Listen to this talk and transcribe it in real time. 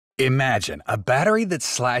Imagine a battery that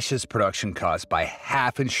slashes production costs by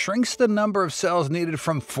half and shrinks the number of cells needed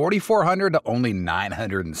from 4,400 to only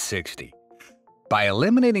 960. By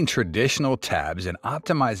eliminating traditional tabs and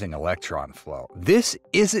optimizing electron flow, this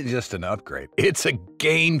isn't just an upgrade, it's a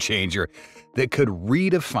game changer that could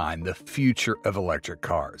redefine the future of electric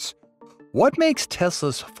cars. What makes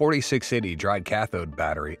Tesla's 4680 dry cathode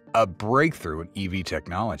battery a breakthrough in EV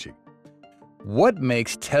technology? What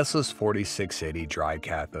makes Tesla's 4680 dry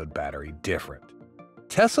cathode battery different?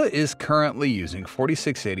 Tesla is currently using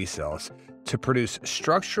 4680 cells to produce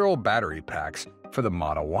structural battery packs for the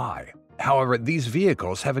Model Y. However, these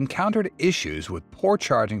vehicles have encountered issues with poor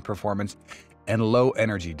charging performance and low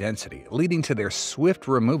energy density, leading to their swift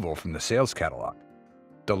removal from the sales catalog.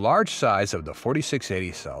 The large size of the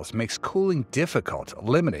 4680 cells makes cooling difficult,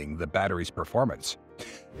 limiting the battery's performance.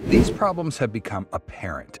 These problems have become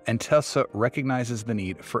apparent, and Tesla recognizes the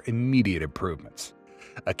need for immediate improvements.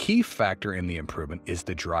 A key factor in the improvement is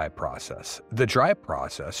the dry process. The dry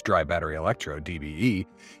process, dry battery electrode (DBE),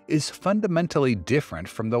 is fundamentally different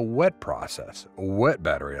from the wet process, wet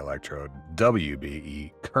battery electrode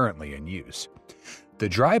 (WBE), currently in use. The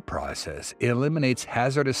dry process eliminates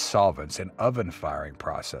hazardous solvents and oven firing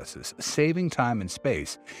processes, saving time and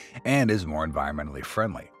space, and is more environmentally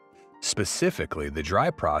friendly. Specifically, the dry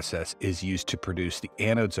process is used to produce the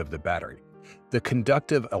anodes of the battery, the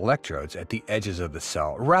conductive electrodes at the edges of the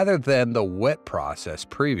cell, rather than the wet process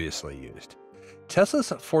previously used. Tesla's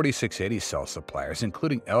 4680 cell suppliers,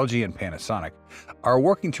 including LG and Panasonic, are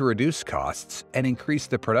working to reduce costs and increase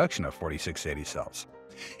the production of 4680 cells.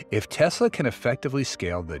 If Tesla can effectively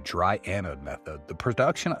scale the dry anode method, the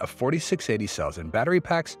production of 4680 cells in battery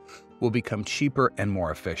packs will become cheaper and more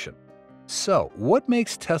efficient. So, what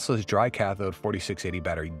makes Tesla's dry cathode 4680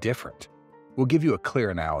 battery different? We'll give you a clear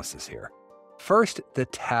analysis here. First, the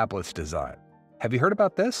tabless design. Have you heard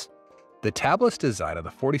about this? The tabless design of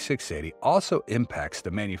the 4680 also impacts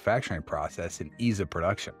the manufacturing process and ease of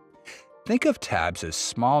production. Think of tabs as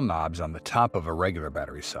small knobs on the top of a regular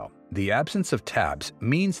battery cell. The absence of tabs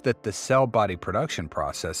means that the cell body production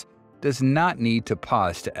process does not need to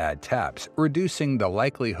pause to add tabs, reducing the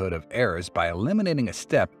likelihood of errors by eliminating a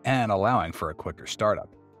step and allowing for a quicker startup.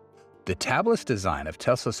 The tabless design of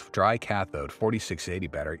Tesla's dry cathode 4680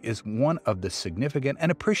 battery is one of the significant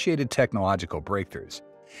and appreciated technological breakthroughs,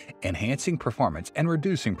 enhancing performance and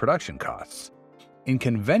reducing production costs. In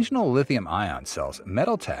conventional lithium-ion cells,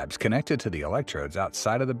 metal tabs connected to the electrodes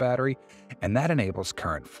outside of the battery, and that enables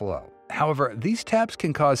current flow. However, these tabs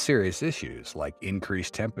can cause serious issues like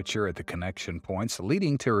increased temperature at the connection points,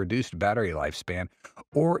 leading to reduced battery lifespan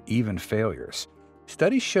or even failures.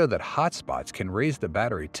 Studies show that hotspots can raise the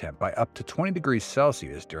battery temp by up to 20 degrees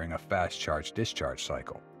Celsius during a fast charge-discharge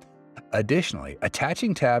cycle. Additionally,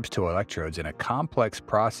 attaching tabs to electrodes in a complex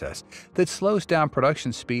process that slows down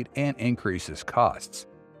production speed and increases costs.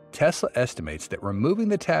 Tesla estimates that removing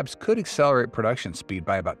the tabs could accelerate production speed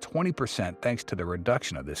by about 20% thanks to the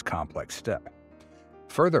reduction of this complex step.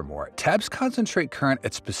 Furthermore, tabs concentrate current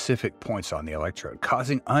at specific points on the electrode,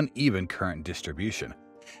 causing uneven current distribution,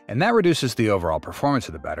 and that reduces the overall performance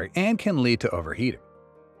of the battery and can lead to overheating.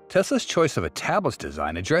 Tesla's choice of a tabless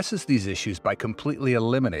design addresses these issues by completely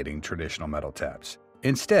eliminating traditional metal tabs.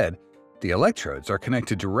 Instead, the electrodes are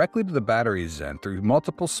connected directly to the battery's end through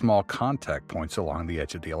multiple small contact points along the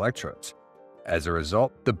edge of the electrodes. As a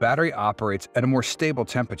result, the battery operates at a more stable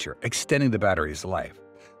temperature, extending the battery's life,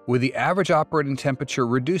 with the average operating temperature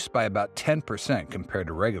reduced by about 10% compared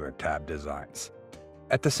to regular tab designs.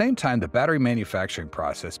 At the same time, the battery manufacturing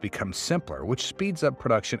process becomes simpler, which speeds up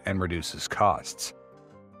production and reduces costs.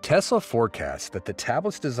 Tesla forecasts that the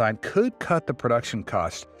tabless design could cut the production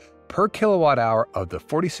cost per kilowatt hour of the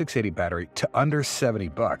 4680 battery to under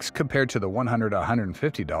 $70 compared to the $100 to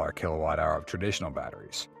 $150 kilowatt hour of traditional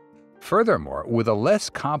batteries. Furthermore, with a less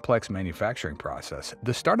complex manufacturing process,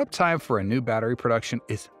 the startup time for a new battery production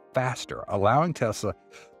is faster, allowing Tesla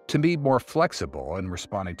to be more flexible in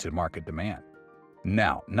responding to market demand.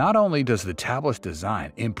 Now, not only does the tabless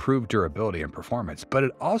design improve durability and performance, but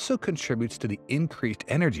it also contributes to the increased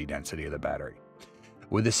energy density of the battery.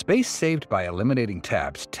 With the space saved by eliminating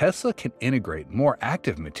tabs, Tesla can integrate more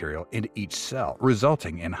active material into each cell,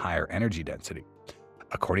 resulting in higher energy density.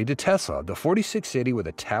 According to Tesla, the 4680 with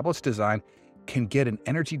a tabless design can get an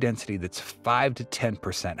energy density that's 5 to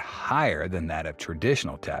 10% higher than that of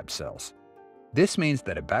traditional tab cells. This means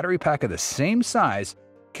that a battery pack of the same size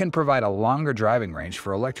can provide a longer driving range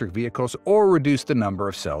for electric vehicles or reduce the number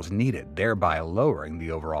of cells needed, thereby lowering the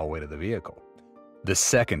overall weight of the vehicle. The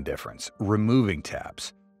second difference, removing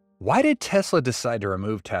tabs. Why did Tesla decide to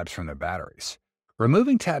remove tabs from their batteries?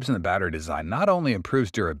 Removing tabs in the battery design not only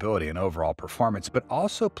improves durability and overall performance, but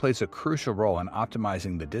also plays a crucial role in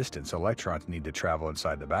optimizing the distance electrons need to travel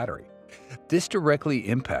inside the battery. This directly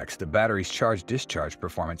impacts the battery's charge-discharge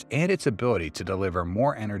performance and its ability to deliver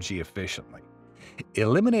more energy efficiently.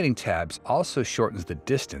 Eliminating tabs also shortens the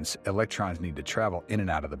distance electrons need to travel in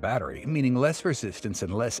and out of the battery, meaning less resistance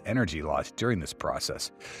and less energy loss during this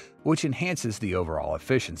process, which enhances the overall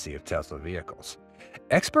efficiency of Tesla vehicles.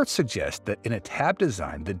 Experts suggest that in a tab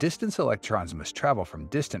design, the distance electrons must travel from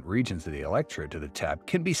distant regions of the electrode to the tab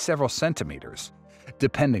can be several centimeters,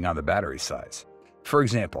 depending on the battery size. For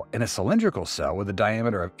example, in a cylindrical cell with a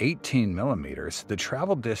diameter of 18 millimeters, the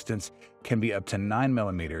travel distance can be up to 9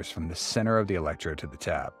 millimeters from the center of the electrode to the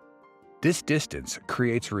tab. This distance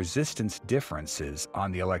creates resistance differences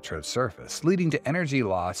on the electrode surface, leading to energy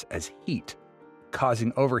loss as heat,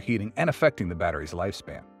 causing overheating and affecting the battery's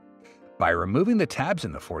lifespan. By removing the tabs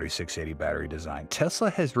in the 4680 battery design,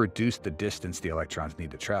 Tesla has reduced the distance the electrons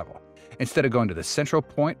need to travel. Instead of going to the central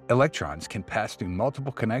point, electrons can pass through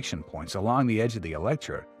multiple connection points along the edge of the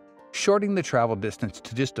electrode, shortening the travel distance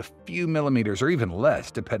to just a few millimeters or even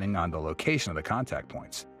less depending on the location of the contact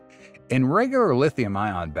points. In regular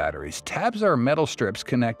lithium-ion batteries, tabs are metal strips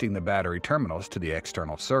connecting the battery terminals to the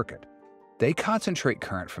external circuit. They concentrate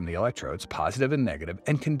current from the electrodes, positive and negative,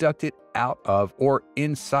 and conduct it out of or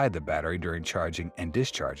inside the battery during charging and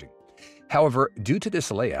discharging. However, due to this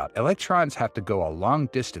layout, electrons have to go a long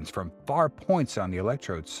distance from far points on the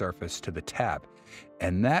electrode surface to the tab,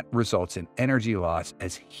 and that results in energy loss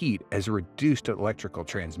as heat has reduced electrical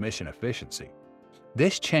transmission efficiency.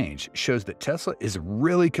 This change shows that Tesla is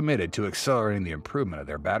really committed to accelerating the improvement of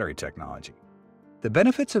their battery technology. The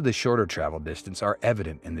benefits of the shorter travel distance are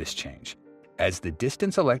evident in this change. As the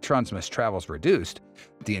distance electrons must travel is reduced,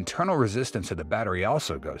 the internal resistance of the battery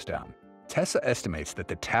also goes down. Tesla estimates that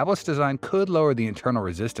the tabless design could lower the internal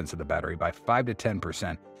resistance of the battery by 5 to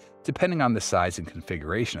 10%, depending on the size and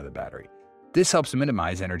configuration of the battery. This helps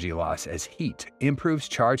minimize energy loss as heat, improves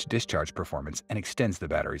charge-discharge performance, and extends the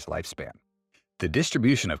battery's lifespan. The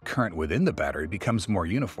distribution of current within the battery becomes more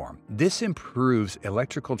uniform. This improves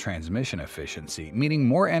electrical transmission efficiency, meaning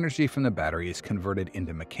more energy from the battery is converted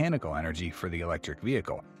into mechanical energy for the electric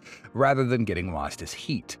vehicle, rather than getting lost as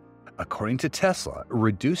heat. According to Tesla,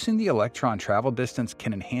 reducing the electron travel distance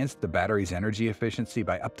can enhance the battery's energy efficiency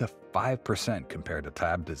by up to 5% compared to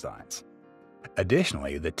tab designs.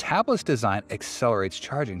 Additionally, the tabless design accelerates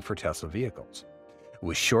charging for Tesla vehicles.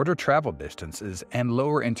 With shorter travel distances and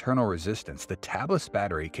lower internal resistance, the tabless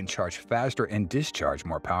battery can charge faster and discharge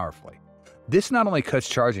more powerfully. This not only cuts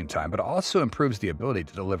charging time, but also improves the ability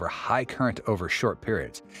to deliver high current over short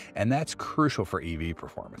periods, and that's crucial for EV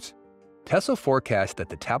performance. Tesla forecasts that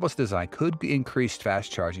the tabless design could increase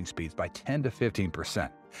fast charging speeds by 10 to 15%,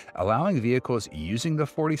 allowing vehicles using the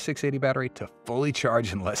 4680 battery to fully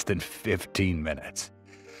charge in less than 15 minutes.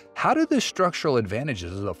 How do the structural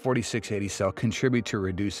advantages of the 4680 cell contribute to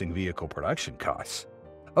reducing vehicle production costs?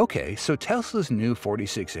 Okay, so Tesla's new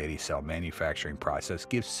 4680 cell manufacturing process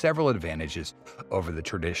gives several advantages over the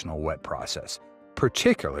traditional wet process,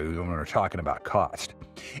 particularly when we're talking about cost.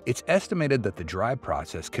 It's estimated that the dry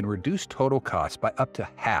process can reduce total costs by up to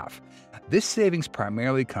half. This savings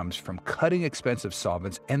primarily comes from cutting expensive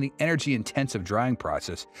solvents and the energy-intensive drying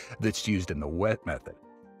process that's used in the wet method.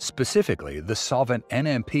 Specifically, the solvent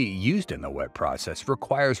NMP used in the wet process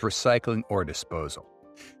requires recycling or disposal,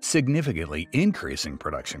 significantly increasing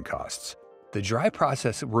production costs. The dry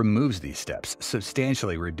process removes these steps,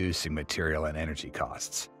 substantially reducing material and energy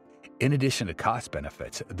costs. In addition to cost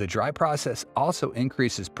benefits, the dry process also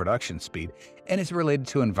increases production speed and is related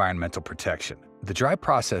to environmental protection. The dry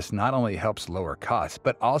process not only helps lower costs,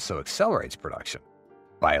 but also accelerates production.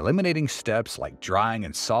 By eliminating steps like drying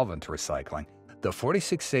and solvent recycling, the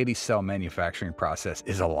 4680 cell manufacturing process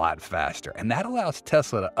is a lot faster, and that allows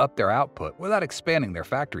Tesla to up their output without expanding their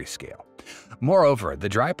factory scale. Moreover, the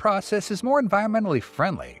dry process is more environmentally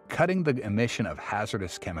friendly, cutting the emission of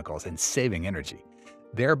hazardous chemicals and saving energy,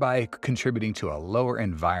 thereby contributing to a lower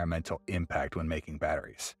environmental impact when making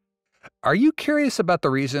batteries. Are you curious about the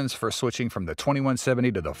reasons for switching from the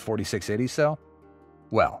 2170 to the 4680 cell?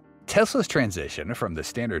 Well, Tesla's transition from the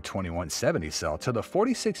standard 2170 cell to the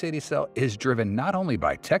 4680 cell is driven not only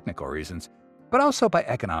by technical reasons, but also by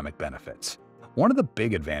economic benefits. One of the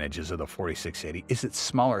big advantages of the 4680 is its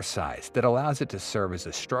smaller size that allows it to serve as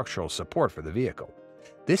a structural support for the vehicle.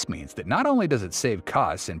 This means that not only does it save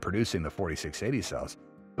costs in producing the 4680 cells,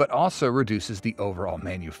 but also reduces the overall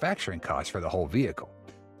manufacturing costs for the whole vehicle.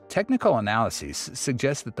 Technical analyses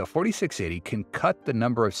suggest that the 4680 can cut the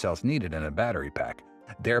number of cells needed in a battery pack,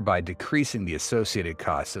 thereby decreasing the associated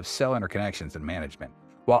costs of cell interconnections and management,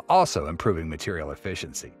 while also improving material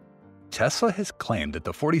efficiency. Tesla has claimed that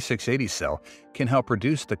the 4680 cell can help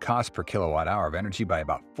reduce the cost per kilowatt hour of energy by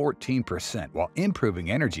about 14%, while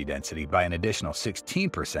improving energy density by an additional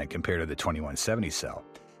 16% compared to the 2170 cell.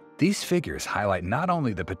 These figures highlight not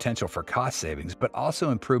only the potential for cost savings, but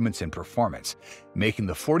also improvements in performance, making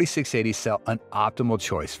the 4680 cell an optimal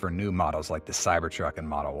choice for new models like the Cybertruck and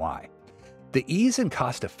Model Y. The ease and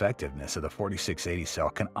cost effectiveness of the 4680 cell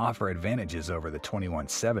can offer advantages over the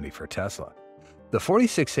 2170 for Tesla. The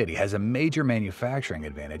 4680 has a major manufacturing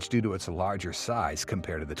advantage due to its larger size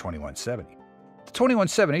compared to the 2170. The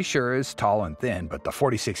 2170 sure is tall and thin, but the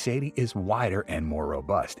 4680 is wider and more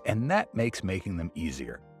robust, and that makes making them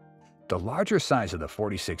easier. The larger size of the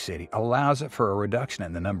 4680 allows for a reduction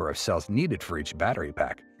in the number of cells needed for each battery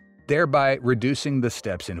pack, thereby reducing the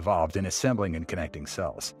steps involved in assembling and connecting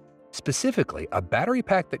cells. Specifically, a battery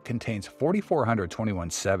pack that contains 4,400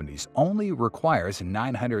 2170s only requires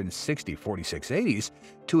 960 4680s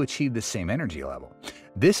to achieve the same energy level.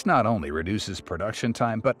 This not only reduces production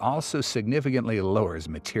time, but also significantly lowers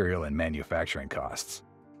material and manufacturing costs.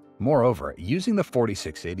 Moreover, using the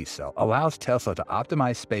 4680 cell allows Tesla to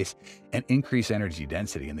optimize space and increase energy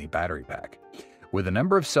density in the battery pack. With the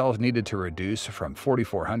number of cells needed to reduce from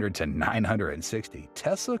 4,400 to 960,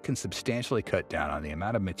 Tesla can substantially cut down on the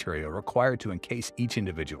amount of material required to encase each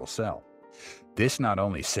individual cell. This not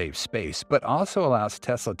only saves space, but also allows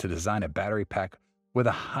Tesla to design a battery pack with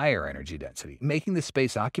a higher energy density, making the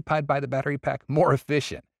space occupied by the battery pack more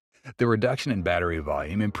efficient. The reduction in battery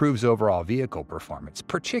volume improves overall vehicle performance,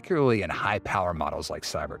 particularly in high-power models like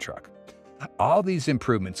Cybertruck. All these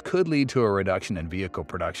improvements could lead to a reduction in vehicle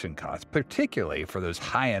production costs, particularly for those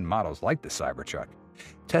high-end models like the Cybertruck.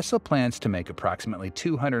 Tesla plans to make approximately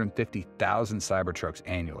 250,000 Cybertrucks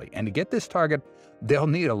annually, and to get this target, they'll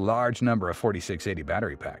need a large number of 4680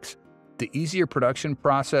 battery packs. The easier production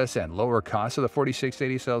process and lower cost of the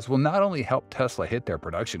 4680 cells will not only help Tesla hit their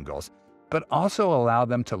production goals, but also allow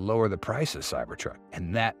them to lower the price of Cybertruck,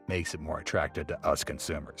 and that makes it more attractive to us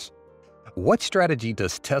consumers. What strategy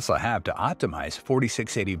does Tesla have to optimize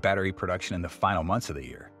 4680 battery production in the final months of the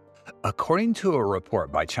year? According to a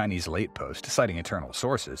report by Chinese Late Post, citing internal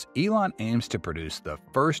sources, Elon aims to produce the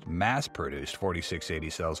first mass-produced 4680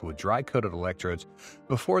 cells with dry-coated electrodes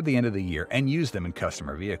before the end of the year and use them in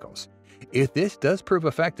customer vehicles. If this does prove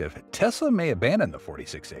effective, Tesla may abandon the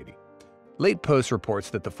 4680. Late Post reports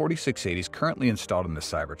that the 4680s currently installed in the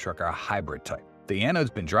Cybertruck are a hybrid type. The anode's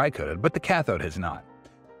been dry-coated, but the cathode has not.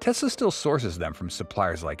 Tesla still sources them from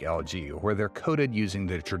suppliers like LG, where they're coated using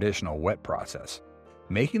the traditional wet process.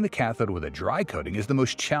 Making the cathode with a dry coating is the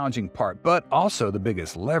most challenging part, but also the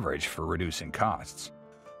biggest leverage for reducing costs.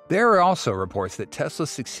 There are also reports that Tesla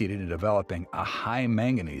succeeded in developing a high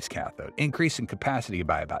manganese cathode, increasing capacity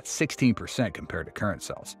by about 16% compared to current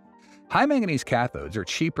cells. High manganese cathodes are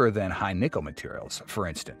cheaper than high nickel materials, for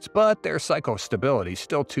instance, but their cycle stability is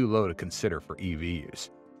still too low to consider for EV use.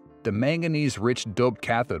 The manganese-rich doped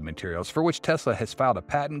cathode materials for which Tesla has filed a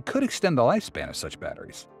patent could extend the lifespan of such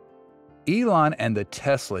batteries. Elon and the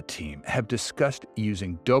Tesla team have discussed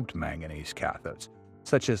using doped manganese cathodes,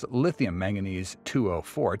 such as lithium manganese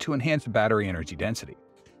 204, to enhance battery energy density.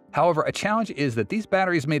 However, a challenge is that these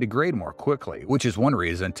batteries may degrade more quickly, which is one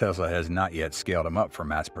reason Tesla has not yet scaled them up for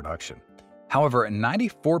mass production. However,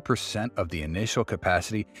 94% of the initial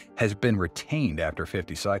capacity has been retained after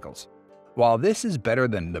 50 cycles. While this is better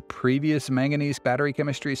than the previous manganese battery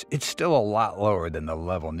chemistries, it's still a lot lower than the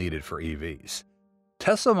level needed for EVs.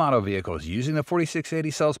 Tesla model vehicles using the 4680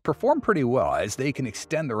 cells perform pretty well, as they can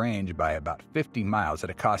extend the range by about 50 miles at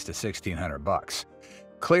a cost of $1,600.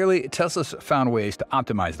 Clearly, Tesla's found ways to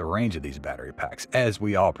optimize the range of these battery packs, as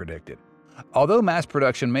we all predicted. Although mass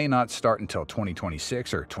production may not start until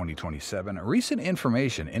 2026 or 2027, recent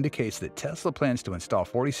information indicates that Tesla plans to install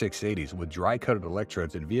 4680s with dry-coated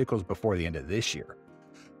electrodes in vehicles before the end of this year.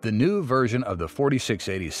 The new version of the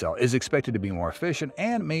 4680 cell is expected to be more efficient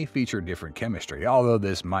and may feature different chemistry, although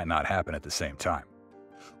this might not happen at the same time.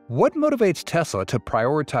 What motivates Tesla to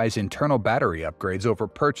prioritize internal battery upgrades over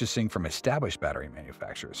purchasing from established battery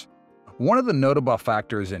manufacturers? One of the notable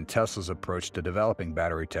factors in Tesla's approach to developing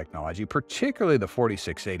battery technology, particularly the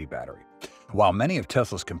 4680 battery. While many of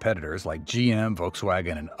Tesla's competitors like GM,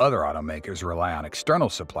 Volkswagen, and other automakers rely on external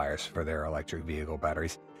suppliers for their electric vehicle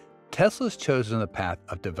batteries, Tesla's chosen the path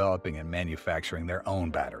of developing and manufacturing their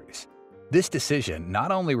own batteries. This decision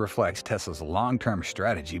not only reflects Tesla's long-term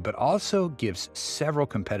strategy, but also gives several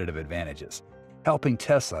competitive advantages, helping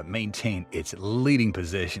Tesla maintain its leading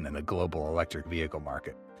position in the global electric vehicle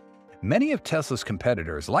market. Many of Tesla's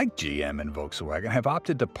competitors, like GM and Volkswagen, have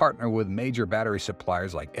opted to partner with major battery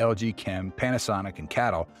suppliers like LG Chem, Panasonic, and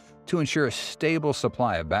Cathode to ensure a stable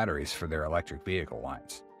supply of batteries for their electric vehicle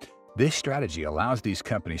lines. This strategy allows these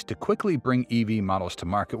companies to quickly bring EV models to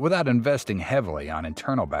market without investing heavily on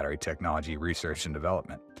internal battery technology research and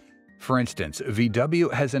development. For instance,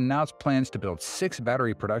 VW has announced plans to build 6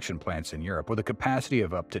 battery production plants in Europe with a capacity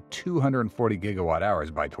of up to 240 gigawatt-hours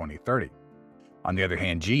by 2030. On the other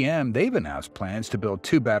hand, GM, they've announced plans to build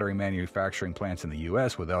 2 battery manufacturing plants in the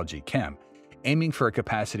US with LG Chem, aiming for a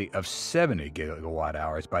capacity of 70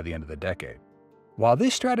 gigawatt-hours by the end of the decade. While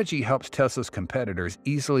this strategy helps Tesla's competitors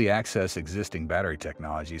easily access existing battery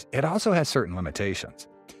technologies, it also has certain limitations.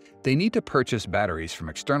 They need to purchase batteries from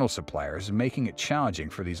external suppliers, making it challenging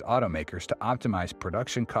for these automakers to optimize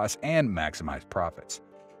production costs and maximize profits.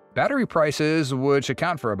 Battery prices, which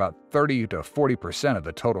account for about 30 to 40% of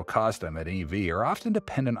the total cost of an EV, are often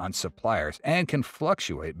dependent on suppliers and can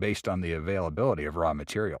fluctuate based on the availability of raw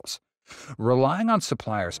materials. Relying on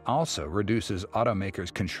suppliers also reduces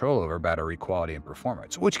automakers' control over battery quality and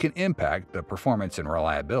performance, which can impact the performance and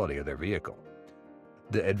reliability of their vehicle.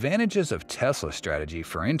 The advantages of Tesla's strategy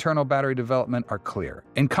for internal battery development are clear.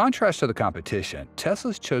 In contrast to the competition,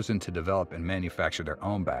 Tesla's chosen to develop and manufacture their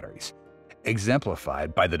own batteries,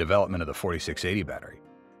 exemplified by the development of the 4680 battery.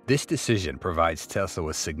 This decision provides Tesla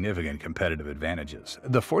with significant competitive advantages.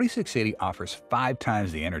 The 4680 offers 5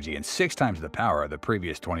 times the energy and 6 times the power of the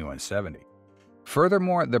previous 2170.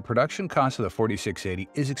 Furthermore, the production cost of the 4680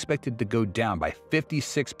 is expected to go down by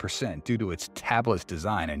 56% due to its tabless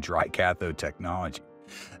design and dry cathode technology.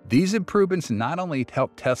 These improvements not only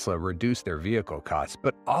help Tesla reduce their vehicle costs,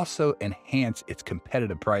 but also enhance its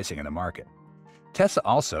competitive pricing in the market. Tesla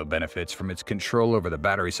also benefits from its control over the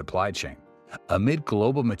battery supply chain. Amid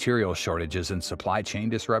global material shortages and supply chain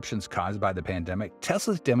disruptions caused by the pandemic,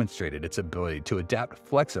 Tesla's demonstrated its ability to adapt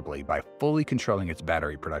flexibly by fully controlling its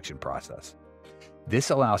battery production process. This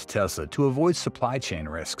allows Tesla to avoid supply chain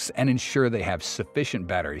risks and ensure they have sufficient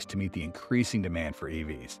batteries to meet the increasing demand for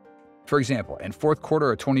EVs. For example, in fourth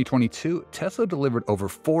quarter of 2022, Tesla delivered over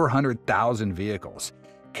 400,000 vehicles,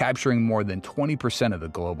 capturing more than 20% of the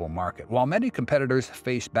global market, while many competitors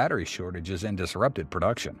faced battery shortages and disrupted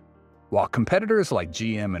production. While competitors like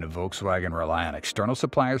GM and Volkswagen rely on external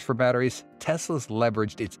suppliers for batteries, Tesla's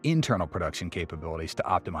leveraged its internal production capabilities to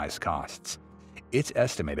optimize costs. It's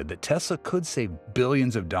estimated that Tesla could save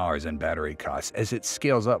billions of dollars in battery costs as it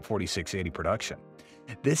scales up 4680 production.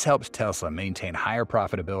 This helps Tesla maintain higher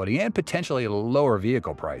profitability and potentially lower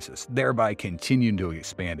vehicle prices, thereby continuing to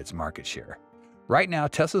expand its market share. Right now,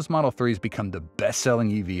 Tesla's Model 3 has become the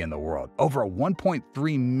best-selling EV in the world, over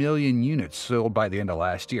 1.3 million units sold by the end of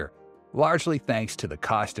last year, largely thanks to the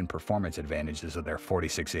cost and performance advantages of their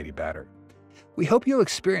 4680 battery. We hope you'll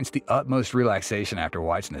experience the utmost relaxation after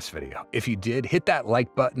watching this video. If you did, hit that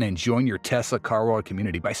like button and join your Tesla Car World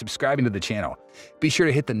community by subscribing to the channel. Be sure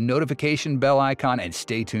to hit the notification bell icon and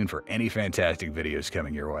stay tuned for any fantastic videos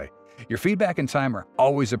coming your way. Your feedback and time are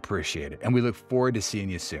always appreciated, and we look forward to seeing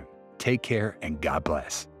you soon. Take care and God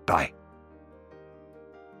bless. Bye.